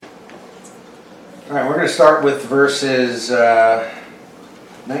All right, we're going to start with verses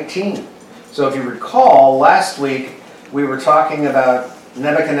 19. So if you recall, last week we were talking about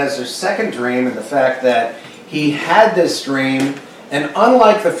Nebuchadnezzar's second dream and the fact that he had this dream, and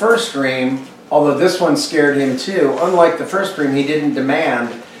unlike the first dream, although this one scared him too, unlike the first dream, he didn't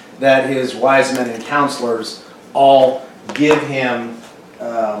demand that his wise men and counselors all give him,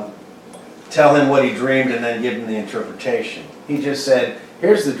 tell him what he dreamed and then give him the interpretation. He just said,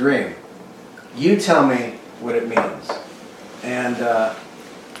 here's the dream. You tell me what it means. And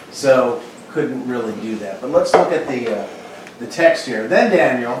so couldn't really do that. But let's look at the text here. Then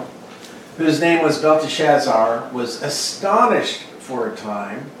Daniel, whose name was Belteshazzar, was astonished for a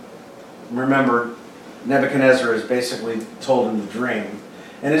time. Remember, Nebuchadnezzar is basically told him the dream.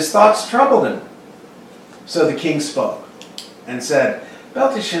 And his thoughts troubled him. So the king spoke and said,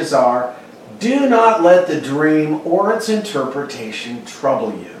 Belteshazzar, do not let the dream or its interpretation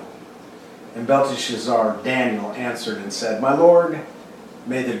trouble you. And Belteshazzar, Daniel, answered and said, My lord,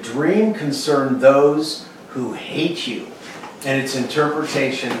 may the dream concern those who hate you, and its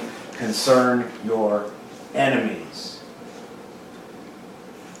interpretation concern your enemies.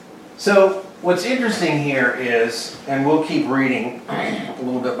 So what's interesting here is, and we'll keep reading a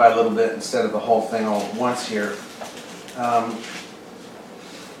little bit by little bit instead of the whole thing all at once here.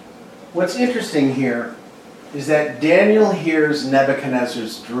 What's interesting here is that Daniel hears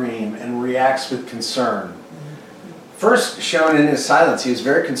Nebuchadnezzar's dream and reacts with concern. First shown in his silence, he was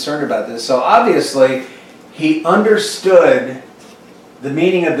very concerned about this. So obviously, he understood the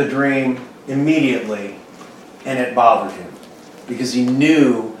meaning of the dream immediately, and it bothered him because he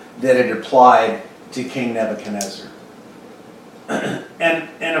knew that it applied to King Nebuchadnezzar.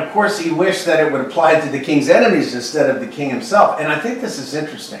 And of course, he wished that it would apply to the king's enemies instead of the king himself. And I think this is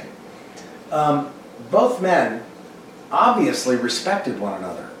interesting. Both men obviously respected one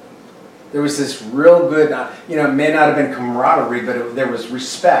another. There was this real good, it may not have been camaraderie, but there was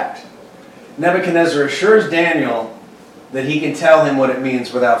respect. Nebuchadnezzar assures Daniel that he can tell him what it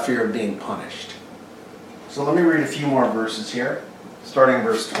means without fear of being punished. So let me read a few more verses here, starting in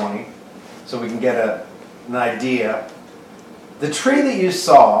verse 20, so we can get an idea. The tree that you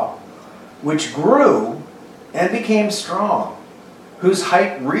saw, which grew and became strong, whose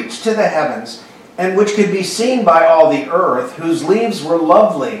height reached to the heavens, and which could be seen by all the earth, whose leaves were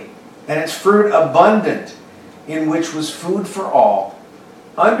lovely, and its fruit abundant, in which was food for all,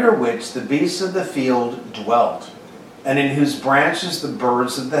 under which the beasts of the field dwelt, and in whose branches the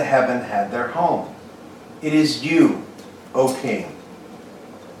birds of the heaven had their home. It is you, O king,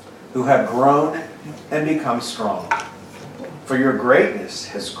 who have grown and become strong. For your greatness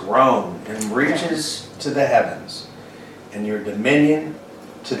has grown and reaches to the heavens, and your dominion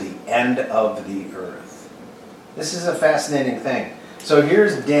to the end of the earth. This is a fascinating thing. So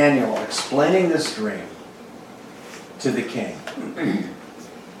here's Daniel explaining this dream to the king.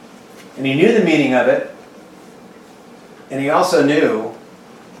 And he knew the meaning of it, and he also knew,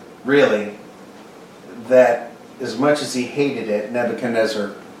 really, that as much as he hated it,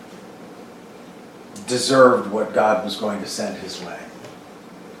 Nebuchadnezzar deserved what God was going to send his way.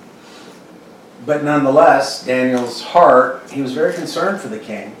 But nonetheless, Daniel's heart, he was very concerned for the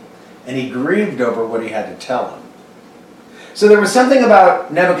king, and he grieved over what he had to tell him. So there was something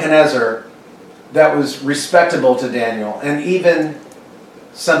about Nebuchadnezzar that was respectable to Daniel, and even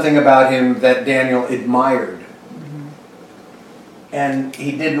something about him that Daniel admired. Mm-hmm. And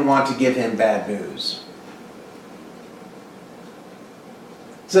he didn't want to give him bad news.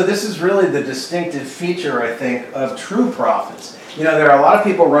 So this is really the distinctive feature, I think, of true prophets. There are a lot of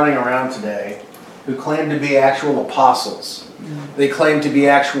people running around today who claim to be actual apostles. Mm-hmm. They claim to be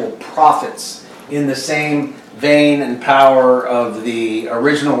actual prophets in the same vein and power of the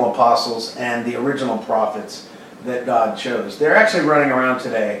original apostles and the original prophets that God chose. They're actually running around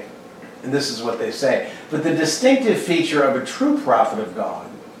today, and this is what they say. But the distinctive feature of a true prophet of God,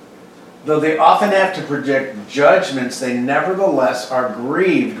 though they often have to project judgments, they nevertheless are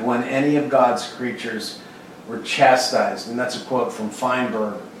grieved when any of God's creatures were chastised. And that's a quote from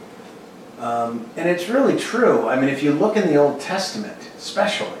Feinberg. And it's really true. I mean, if you look in the Old Testament,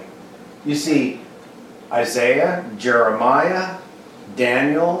 especially, you see Isaiah, Jeremiah,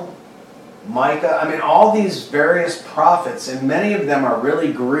 Daniel, Micah. I mean, all these various prophets, and many of them are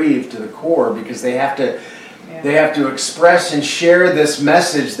really grieved to the core because they have to express and share this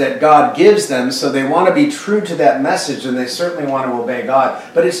message that God gives them, so they want to be true to that message, and they certainly want to obey God,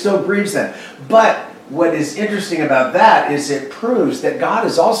 but it still grieves them. But what is interesting about that is it proves that God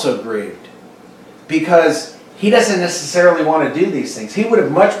is also grieved, because he doesn't necessarily want to do these things. He would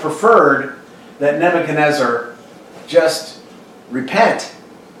have much preferred that Nebuchadnezzar just repent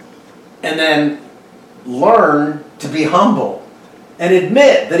and then learn to be humble and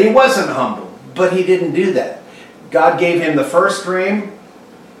admit that he wasn't humble, but he didn't do that. God gave him the first dream,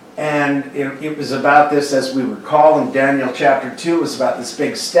 and it was about this, as we recall in Daniel chapter 2, it was about this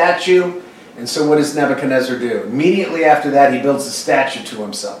big statue. And so what does Nebuchadnezzar do? Immediately after that, he builds a statue to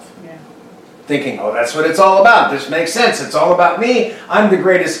himself. Thinking, oh, that's what it's all about. This makes sense. It's all about me. I'm the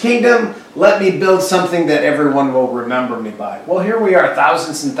greatest kingdom. Let me build something that everyone will remember me by. Well, here we are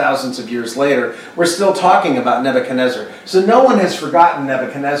thousands and thousands of years later. We're still talking about Nebuchadnezzar. So no one has forgotten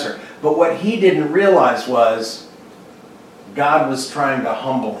Nebuchadnezzar. But what he didn't realize was God was trying to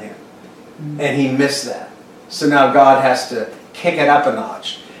humble him. And he missed that. So now God has to kick it up a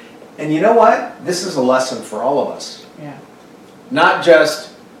notch. And you know what? This is a lesson for all of us. Yeah. Not just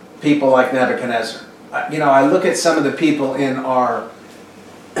people like Nebuchadnezzar. I look at some of the people in our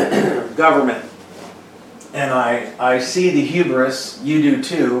government, and I see the hubris, you do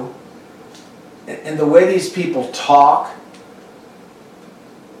too, and the way these people talk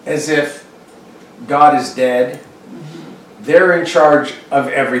as if God is dead. Mm-hmm. They're in charge of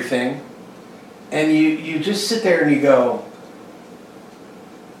everything. And you just sit there and you go,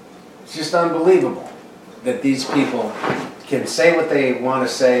 it's just unbelievable that these people can say what they want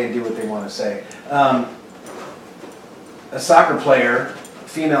to say and do what they want to say. A soccer player,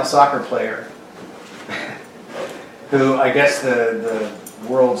 female soccer player, who I guess the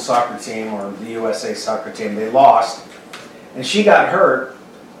world soccer team or the USA soccer team, they lost, and she got hurt,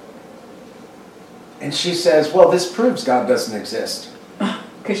 and she says, well, this proves God doesn't exist.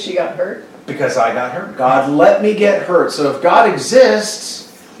 Because she got hurt? Because I got hurt. God let me get hurt. So if God exists,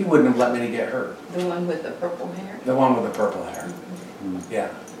 he wouldn't have let me get hurt. The one with the purple hair? The one with the purple hair. Mm-hmm.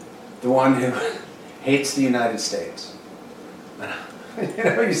 Yeah. The one who hates the United States.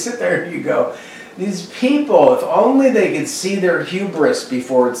 You sit there and you go, these people, if only they could see their hubris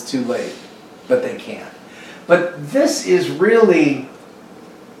before it's too late. But they can't. But this is really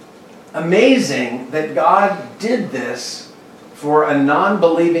amazing that God did this for a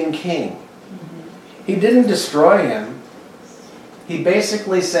non-believing king. Mm-hmm. He didn't destroy him. He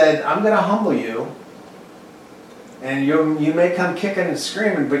basically said, I'm going to humble you, and you may come kicking and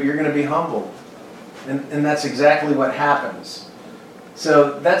screaming, but you're going to be humbled. And that's exactly what happens.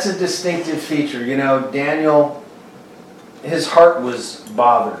 So that's a distinctive feature. Daniel, his heart was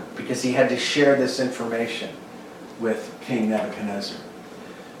bothered because he had to share this information with King Nebuchadnezzar.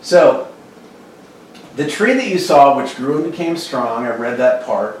 So, the tree that you saw, which grew and became strong, I read that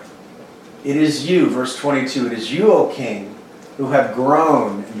part, it is you, verse 22, it is you, O king, who have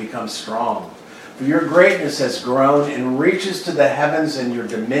grown and become strong. For your greatness has grown and reaches to the heavens, and your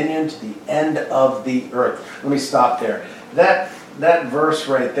dominion to the end of the earth. Let me stop there. That verse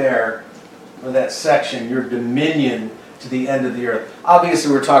right there, or that section, your dominion to the end of the earth.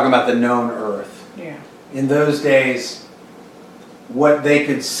 Obviously, we're talking about the known earth. Yeah. In those days, what they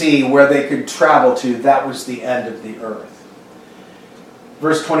could see, where they could travel to, that was the end of the earth.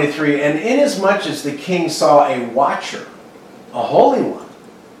 Verse 23, and inasmuch as the king saw a watcher, a holy one,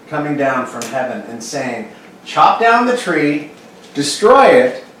 coming down from heaven and saying, chop down the tree, destroy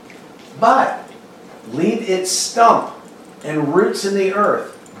it, but leave its stump and roots in the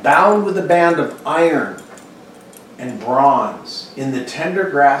earth, bound with a band of iron and bronze in the tender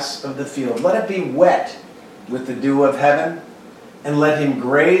grass of the field. Let it be wet with the dew of heaven, and let him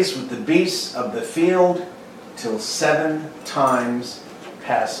graze with the beasts of the field till 7 times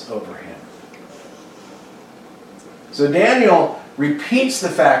pass over him. So Daniel repeats the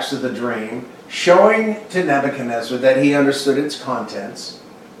facts of the dream, showing to Nebuchadnezzar that he understood its contents.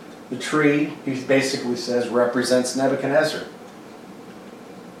 The tree, he basically says, represents Nebuchadnezzar.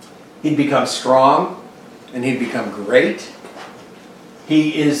 He'd become strong, and he'd become great.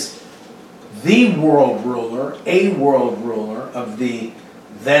 He is the world ruler, a world ruler of the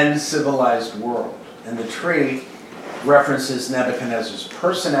then civilized world. And the tree references Nebuchadnezzar's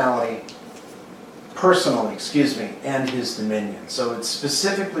personally, and his dominion. So it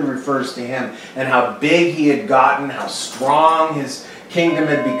specifically refers to him and how big he had gotten, how strong his kingdom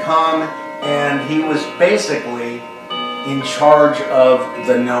had become, and he was basically in charge of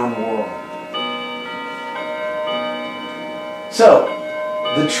the known world. So,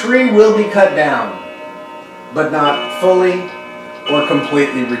 the tree will be cut down, but not fully or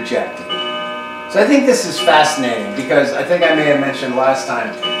completely rejected. So I think this is fascinating because I think I may have mentioned last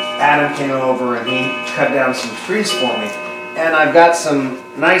time, Adam came over and he cut down some trees for me. And I've got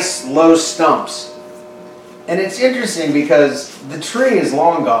some nice low stumps. And it's interesting because the tree is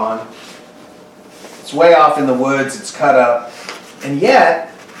long gone. It's way off in the woods, it's cut up. And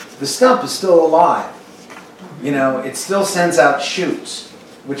yet, the stump is still alive. It still sends out shoots,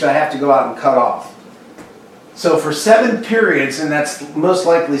 which I have to go out and cut off. So for 7 periods, and that's most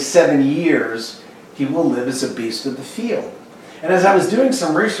likely 7 years, he will live as a beast of the field. And as I was doing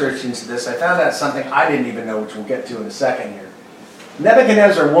some research into this, I found out something I didn't even know, which we'll get to in a second here.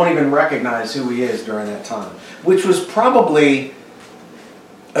 Nebuchadnezzar won't even recognize who he is during that time, which was probably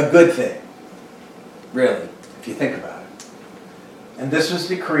a good thing, really, if you think about it. And this was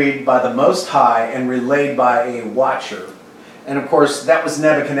decreed by the Most High and relayed by a watcher. And of course, that was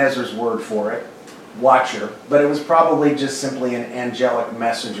Nebuchadnezzar's word for it, watcher, but it was probably just simply an angelic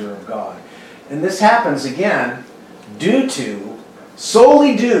messenger of God. And this happens again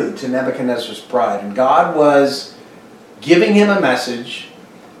solely due to Nebuchadnezzar's pride. And God was giving him a message,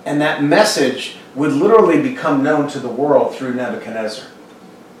 and that message would literally become known to the world through Nebuchadnezzar.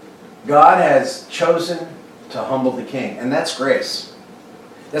 God has chosen to humble the king, and that's grace.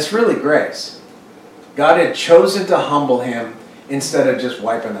 That's really grace. God had chosen to humble him instead of just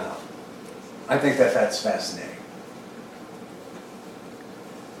wipe him out. I think that's fascinating.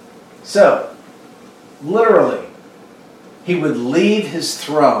 So, literally, he would leave his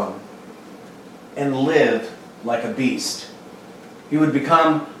throne and live like a beast. He would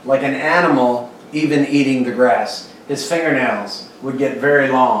become like an animal, even eating the grass. His fingernails would get very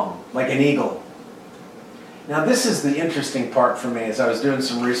long, like an eagle. Now, this is the interesting part for me as I was doing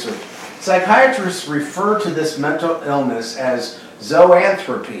some research. Psychiatrists refer to this mental illness as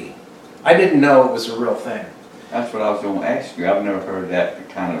zoanthropy. I didn't know it was a real thing. That's what I was going to ask you. I've never heard that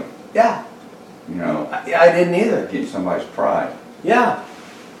kind of, Yeah. I didn't either. Get somebody's pride. Yeah.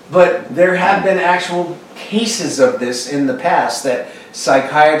 But there have been actual cases of this in the past that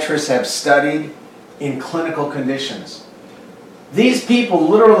psychiatrists have studied in clinical conditions. These people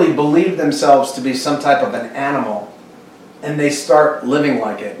literally believe themselves to be some type of an animal, and they start living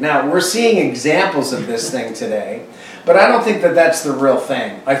like it. Now, we're seeing examples of this thing today, but I don't think that that's the real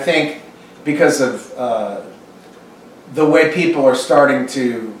thing. I think because of the way people are starting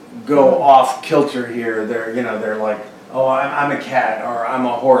to go off kilter here, they're like, oh, I'm a cat, or I'm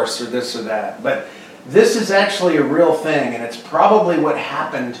a horse, or this or that. But this is actually a real thing, and it's probably what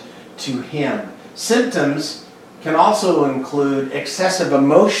happened to him. Symptoms can also include excessive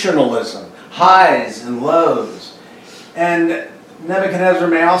emotionalism, highs and lows. And Nebuchadnezzar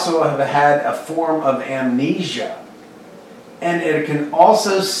may also have had a form of amnesia. And it can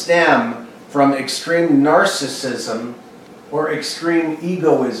also stem from extreme narcissism or extreme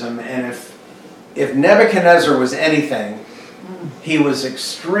egoism. And if Nebuchadnezzar was anything, he was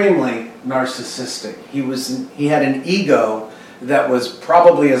extremely narcissistic. He had an ego that was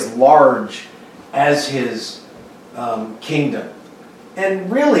probably as large as his kingdom.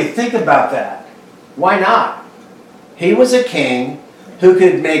 And really, think about that. Why not? He was a king who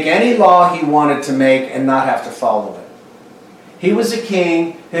could make any law he wanted to make and not have to follow it. He was a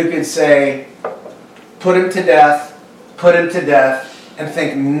king who could say, put him to death, and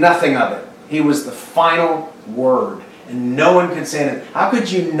think nothing of it. He was the final word, and no one could say anything. How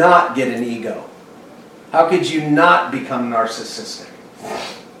could you not get an ego? How could you not become narcissistic?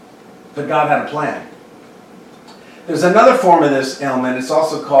 But God had a plan. There's another form of this ailment. It's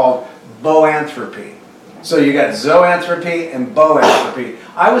also called boanthropy. So you got zoanthropy and boanthropy.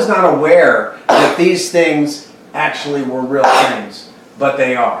 I was not aware that these things actually were real things, but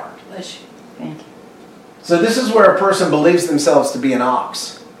they are. Bless you. Thank you. So this is where a person believes themselves to be an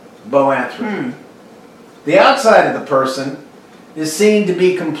ox. Boanthropy. The outside of the person is seen to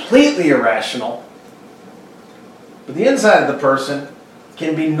be completely irrational, but the inside of the person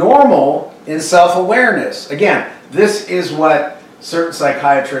can be normal in self-awareness. Again, this is what certain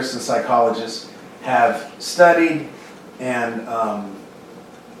psychiatrists and psychologists have studied and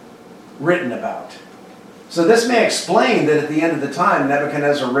written about. So this may explain that at the end of the time,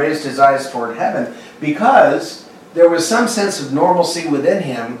 Nebuchadnezzar raised his eyes toward heaven because there was some sense of normalcy within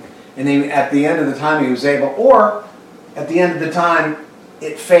him, and at the end of the time he was able, or at the end of the time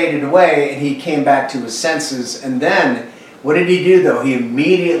it faded away and he came back to his senses. And then what did he do though? He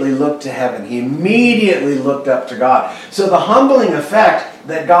immediately looked to heaven. He immediately looked up to God. So the humbling effect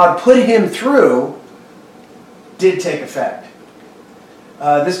that God put him through did take effect.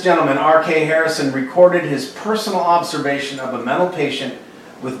 This gentleman, R.K. Harrison, recorded his personal observation of a mental patient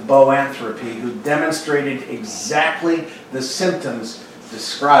with boanthropy who demonstrated exactly the symptoms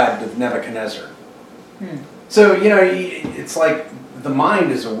described of Nebuchadnezzar. So, it's like the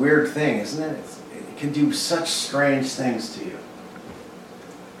mind is a weird thing, isn't it? It can do such strange things to you.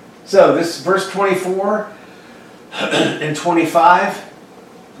 So, this verse 24 and 25.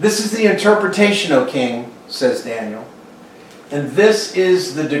 This is the interpretation, O king, says Daniel. And this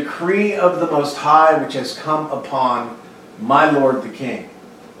is the decree of the Most High which has come upon my Lord the King.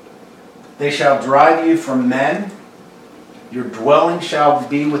 They shall drive you from men. Your dwelling shall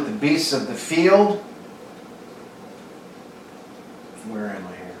be with the beasts of the field. Where am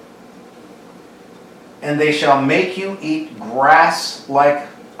I here? And they shall make you eat grass like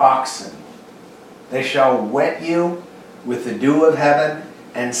oxen. They shall wet you with the dew of heaven,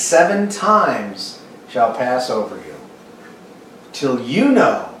 and 7 times shall pass over you, till you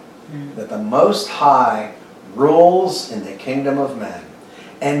know that the Most High rules in the kingdom of men,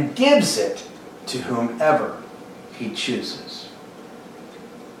 and gives it to whomever he chooses.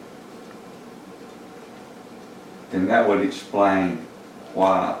 Then that would explain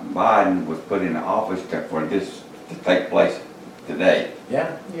why Biden was put in office for this to take place today.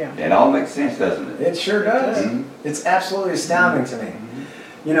 Yeah, It all makes sense, doesn't it? it sure does. Mhm. It's absolutely astounding to me.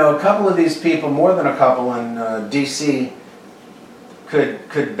 You know, a couple of these people, more than a couple in D.C.,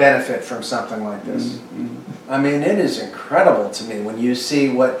 could benefit from something like this. I mean, it is incredible to me when you see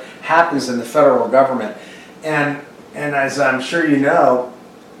what happens in the federal government. And as I'm sure you know,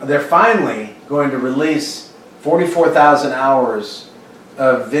 they're finally going to release 44,000 hours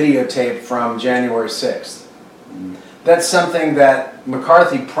of videotape from January 6th. That's something that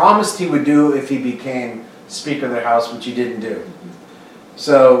McCarthy promised he would do if he became Speaker of the House, which he didn't do.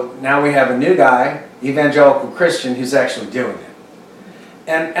 So now we have a new guy, evangelical Christian, who's actually doing it.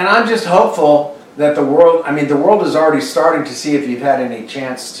 And I'm just hopeful that the world is already starting to see, if you've had any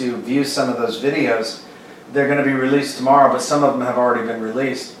chance to view some of those videos. They're going to be released tomorrow, but some of them have already been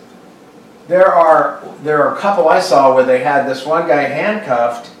released. There are a couple I saw where they had this one guy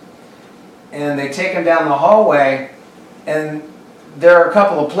handcuffed, and they take him down the hallway, and there are a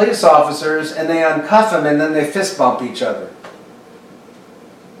couple of police officers, and they uncuff him, and then they fist bump each other.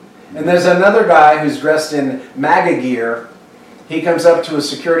 And there's another guy who's dressed in MAGA gear. He comes up to a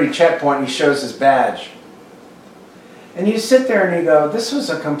security checkpoint and he shows his badge. And you sit there and you go, this was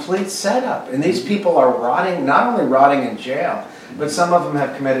a complete setup. And these people are rotting, not only rotting in jail, but some of them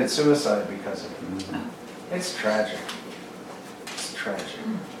have committed suicide because of it. It's tragic. It's tragic.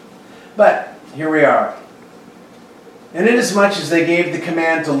 But here we are. And inasmuch as they gave the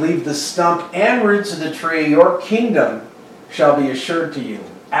command to leave the stump and roots of the tree, your kingdom shall be assured to you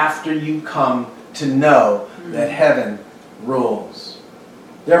after you come to know that heaven rules.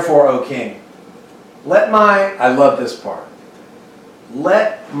 Therefore, O king, I love this part,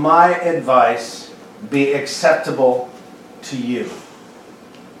 let my advice be acceptable to you.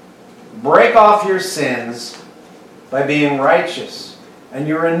 Break off your sins by being righteous, and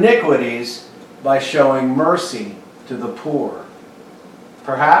your iniquities by showing mercy to the poor.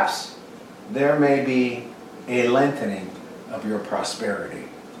 Perhaps there may be a lengthening of your prosperity.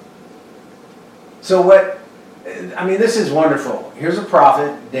 So this is wonderful. Here's a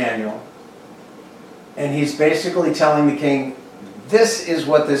prophet, Daniel, and he's basically telling the king, this is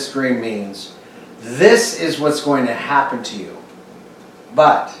what this dream means. This is what's going to happen to you.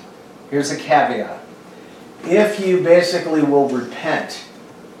 But here's a caveat. If you basically will repent,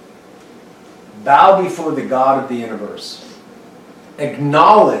 bow before the God of the universe,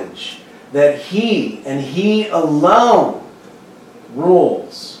 acknowledge that He and He alone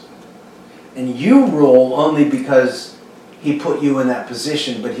rules, and you rule only because He put you in that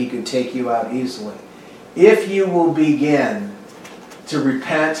position, but He could take you out easily. If you will begin to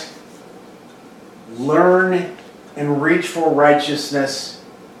repent, learn and reach for righteousness,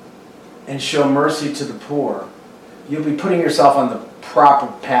 and show mercy to the poor, you'll be putting yourself on the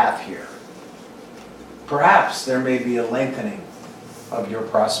proper path here. Perhaps there may be a lengthening of your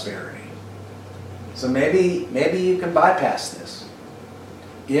prosperity. So maybe you can bypass this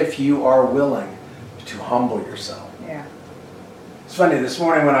if you are willing to humble yourself. Yeah. It's funny, this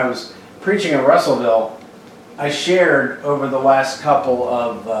morning when I was preaching in Russellville, I shared over the last couple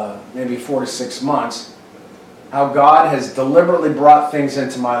of maybe 4 to 6 months how God has deliberately brought things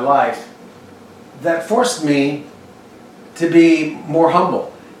into my life that forced me to be more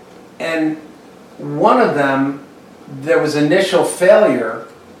humble. And one of them, there was initial failure,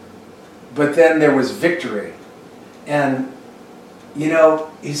 but then there was victory. And,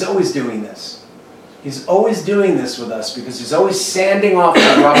 He's always doing this. He's always doing this with us because He's always sanding off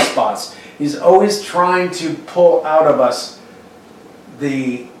the rough spots. He's always trying to pull out of us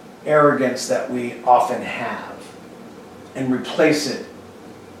the arrogance that we often have and replace it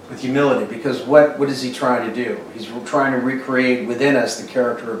with humility. Because what is He trying to do? He's trying to recreate within us the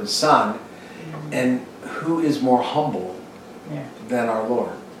character of His Son. And who is more humble than our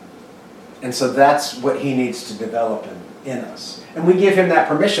Lord? And so that's what He needs to develop in us. And we give Him that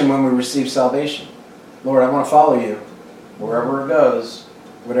permission when we receive salvation. Lord, I want to follow You wherever it goes.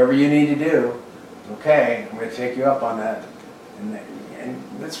 Whatever You need to do, okay, I'm going to take You up on that. And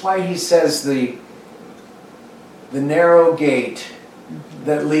That's why he says the narrow gate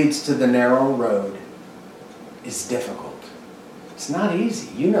that leads to the narrow road is difficult. It's not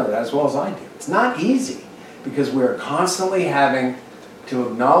easy. You know that as well as I do. It's not easy because we are constantly having to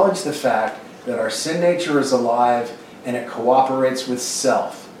acknowledge the fact that our sin nature is alive and it cooperates with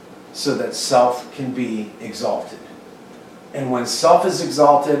self so that self can be exalted. And when self is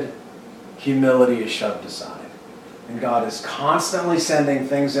exalted, humility is shoved aside. And God is constantly sending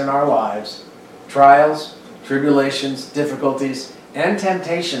things in our lives, trials, tribulations, difficulties, and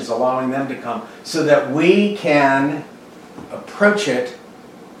temptations, allowing them to come so that we can approach it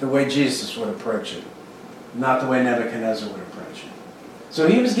the way Jesus would approach it, not the way Nebuchadnezzar would approach it. So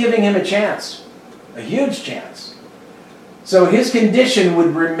he was giving him a chance, a huge chance. So his condition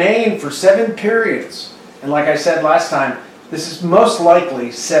would remain for 7 periods. And like I said last time, this is most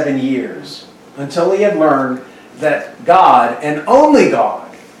likely 7 years until he had learned that God, and only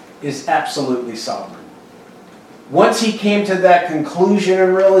God, is absolutely sovereign. Once he came to that conclusion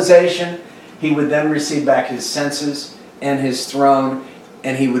and realization, he would then receive back his senses and his throne,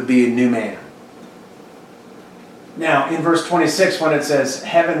 and he would be a new man. Now, in verse 26, when it says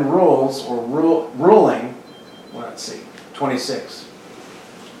heaven rules, or ruling, well, let's see, 26.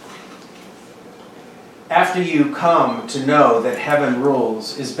 After you come to know that heaven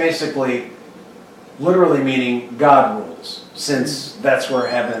rules is basically literally meaning God rules, since that's where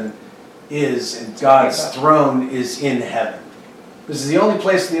heaven is, and God's throne is in heaven. This is the only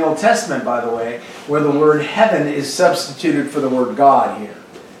place in the Old Testament, by the way, where the word heaven is substituted for the word God here.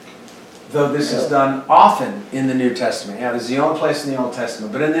 Though this is done often in the New Testament. Yeah, this is the only place in the Old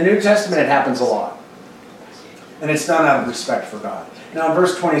Testament. But in the New Testament, it happens a lot. And it's done out of respect for God. Now in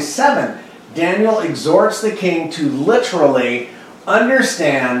verse 27, Daniel exhorts the king to literally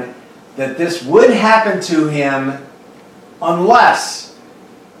understand that this would happen to him unless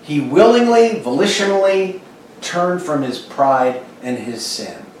he willingly, volitionally turned from his pride and his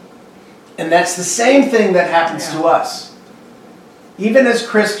sin. And that's the same thing that happens to us. Even as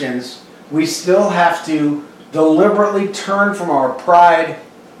Christians, we still have to deliberately turn from our pride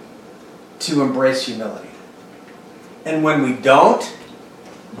to embrace humility. And when we don't,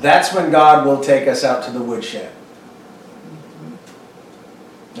 that's when God will take us out to the woodshed.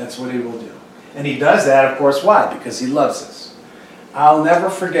 That's what he will do. And he does that, of course, why? Because he loves us. I'll never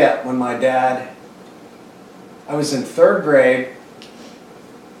forget when my dad, I was in 3rd grade,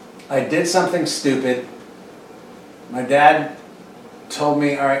 I did something stupid. My dad told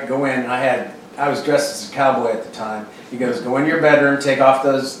me, all right, go in. I was dressed as a cowboy at the time. He goes, go in your bedroom, take off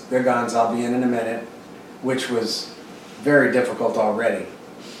their guns, I'll be in a minute, which was very difficult already.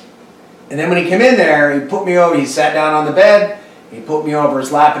 And then when he came in there, he put me over, he sat down on the bed, he put me over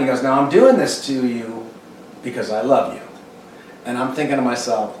his lap, and he goes, now I'm doing this to you because I love you. And I'm thinking to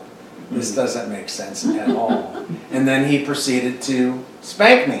myself, this doesn't make sense at all. And then he proceeded to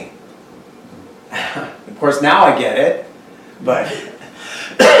spank me. Of course, now I get it, but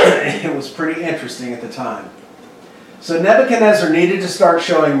it was pretty interesting at the time. So Nebuchadnezzar needed to start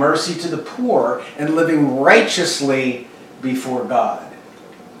showing mercy to the poor and living righteously before God.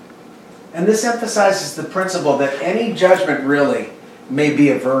 And this emphasizes the principle that any judgment really may be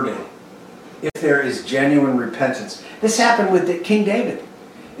averted if there is genuine repentance. This happened with King David.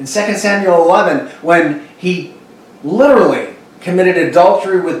 In 2 Samuel 11, when he literally committed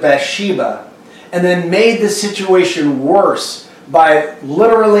adultery with Bathsheba and then made the situation worse by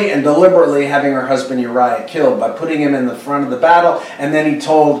literally and deliberately having her husband Uriah killed by putting him in the front of the battle, and then he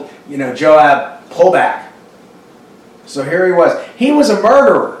told, Joab, pull back. So here he was. He was a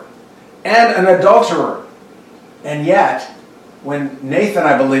murderer and an adulterer. And yet, when Nathan,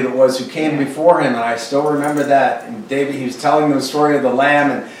 I believe it was, who came before him, and I still remember that, and David, he was telling them the story of the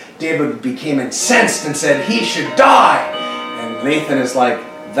lamb, and David became incensed and said, he should die. And Nathan is like,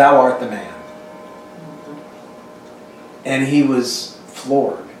 thou art the man. And he was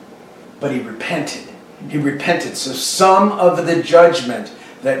floored. But he repented. He repented. So some of the judgment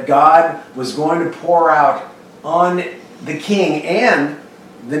that God was going to pour out on the king and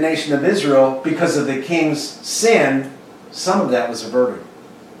the nation of Israel because of the king's sin, some of that was averted.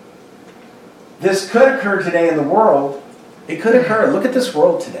 This could occur today in the world. It could occur. Look at this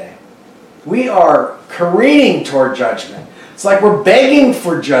world today. We are careening toward judgment. It's like we're begging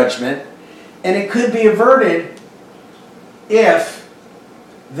for judgment, and it could be averted if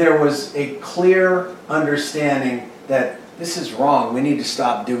there was a clear understanding that this is wrong. We need to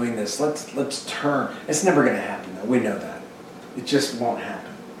stop doing this. Let's turn. It's never going to happen, though. We know that. It just won't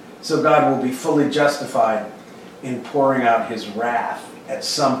happen. So God will be fully justified in pouring out his wrath at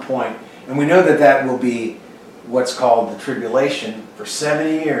some point. And we know that that will be what's called the tribulation, for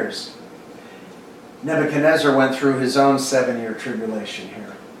 70 years. Nebuchadnezzar went through his own 7-year tribulation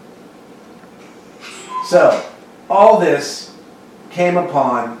here. So, all this came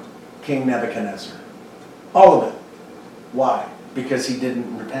upon King Nebuchadnezzar. All of it. Why? Because he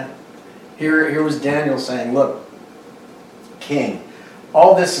didn't repent. Here was Daniel saying, look, King,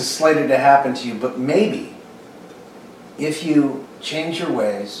 all this is slated to happen to you, but maybe if you change your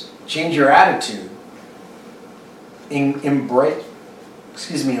ways, change your attitude, embrace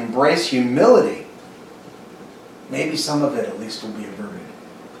humility, maybe some of it at least will be averted.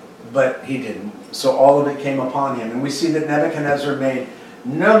 But he didn't. So all of it came upon him. And we see that Nebuchadnezzar made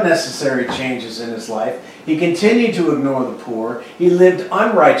no necessary changes in his life. He continued to ignore the poor. He lived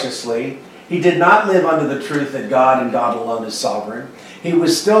unrighteously. He did not live under the truth that God and God alone is sovereign. He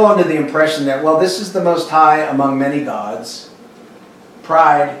was still under the impression that, well, this is the most high among many gods.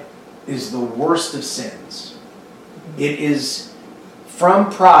 Pride is the worst of sins. It is, from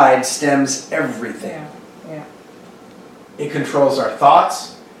pride stems everything. Yeah. It controls our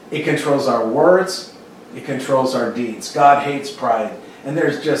thoughts. It controls our words. It controls our deeds. God hates pride. And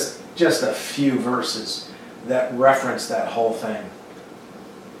there's just a few verses that reference that whole thing.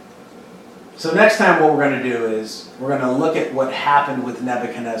 So next time what we're going to do is we're going to look at what happened with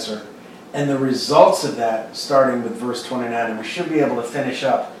Nebuchadnezzar and the results of that, starting with verse 29. And we should be able to finish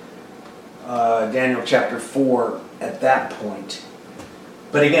up Daniel chapter 4 at that point.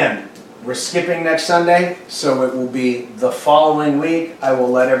 But again, we're skipping next Sunday, so it will be the following week. I will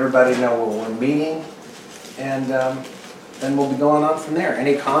let everybody know where we're meeting, and then we'll be going on from there.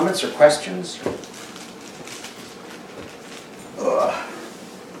 Any comments or questions? Ugh.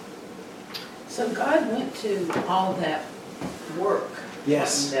 So God went to all that work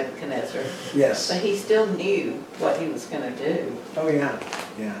Yes. on Nebuchadnezzar, Yes. but he still knew what he was going to do. Oh, yeah.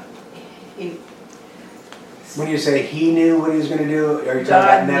 Yeah. He, When you say he knew what he was going to do, are you talking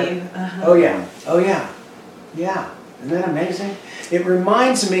God about knew. Uh-huh. Oh, yeah. Oh, yeah. Yeah. Isn't that amazing? It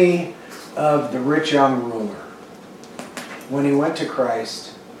reminds me of the rich young ruler. When he went to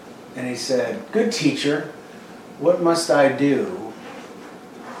Christ and he said, "Good teacher, what must I do?"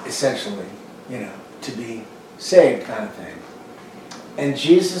 Essentially, to be saved, kind of thing. And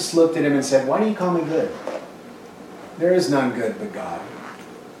Jesus looked at him and said, "Why do you call me good? There is none good but God."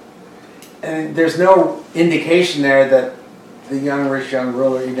 And there's no indication there that the rich young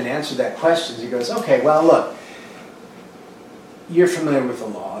ruler even answered that question. He goes, "Okay, well, look, you're familiar with the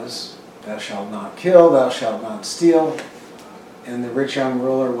laws. Thou shalt not kill, thou shalt not steal." And the rich young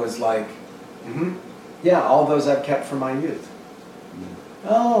ruler was like, "Yeah, all those I've kept from my youth."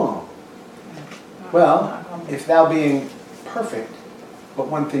 "Oh, well, if thou being perfect, but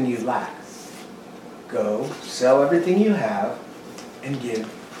one thing you lack, go, sell everything you have, and give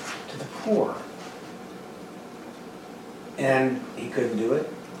to the poor." And he couldn't do it.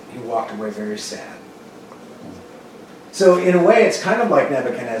 He walked away very sad. So in a way, it's kind of like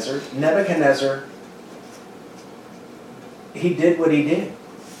Nebuchadnezzar. Nebuchadnezzar, he did what he did.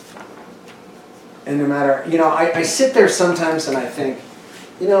 And no matter, I sit there sometimes and I think,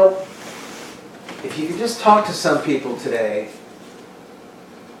 if you could just talk to some people today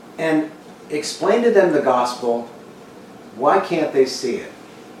and explain to them the gospel, why can't they see it?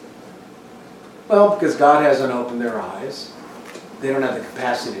 Well, because God hasn't opened their eyes. They don't have the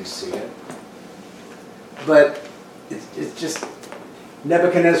capacity to see it. But it's just,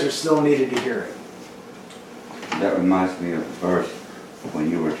 Nebuchadnezzar still needed to hear it. That reminds me of a verse when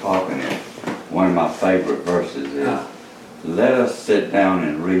you were talking it. One of my favorite verses is, "Let us sit down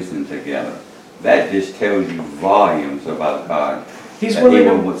and reason together." That just tells you volumes about God. He's that willing He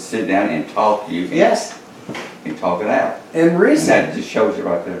to... will sit down and talk to you. Yes. And talk it out. And reason. And that just shows it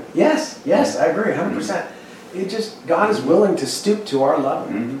right there. Yes, I agree, 100%. God is willing to stoop to our level.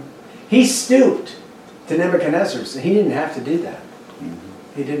 Mm-hmm. He stooped to Nebuchadnezzar, so he didn't have to do that. Mm-hmm.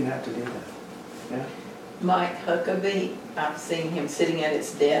 He didn't have to do that. Yeah. Mike Huckabee, I've seen him sitting at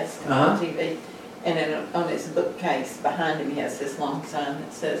his desk on TV, and then on his bookcase behind him he has this long sign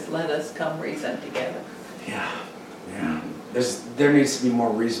that says, "Let us come reason together." Yeah. There needs to be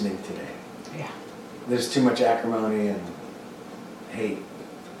more reasoning today. Yeah. There's too much acrimony and hate.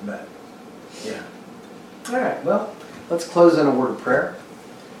 But, yeah. All right, well, let's close in a word of prayer.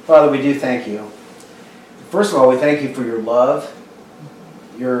 Father, we do thank you. First of all, we thank you for your love,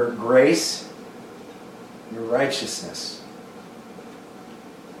 your grace, your righteousness.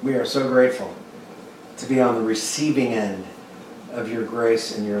 We are so grateful to be on the receiving end of your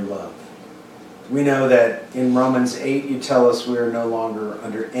grace and your love. We know that in Romans 8 you tell us we are no longer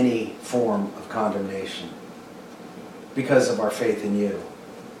under any form of condemnation because of our faith in you.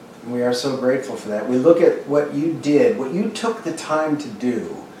 And we are so grateful for that. We look at what you did, what you took the time to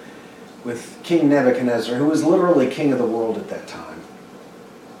do with King Nebuchadnezzar, who was literally king of the world at that time.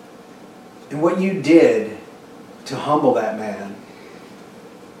 And what you did to humble that man,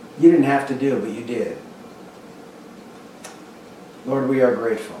 you didn't have to do, but you did. Lord, we are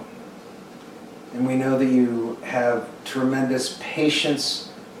grateful. And we know that you have tremendous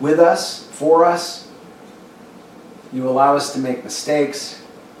patience with us, for us. You allow us to make mistakes.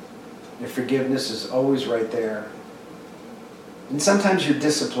 Your forgiveness is always right there. And sometimes your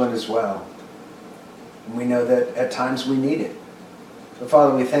discipline as well. And we know that at times we need it. But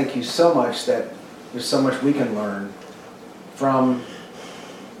Father, we thank you so much that there's so much we can learn from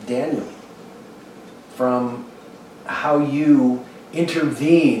Daniel, from how you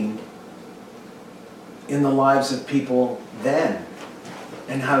intervened in the lives of people then,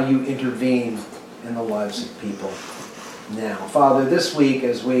 and how you intervene in the lives of people now. Father, this week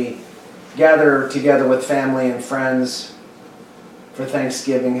as we gather together with family and friends for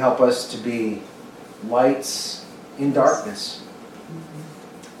Thanksgiving, help us to be lights in darkness,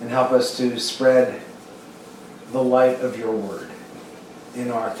 and help us to spread the light of your word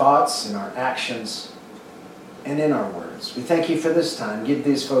in our thoughts, in our actions, and in our words. We thank you for this time. Give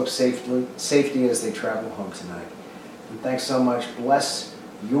these folks safety as they travel home tonight. And thanks so much. Bless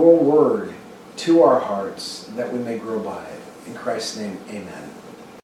your word to our hearts that we may grow by it. In Christ's name, amen.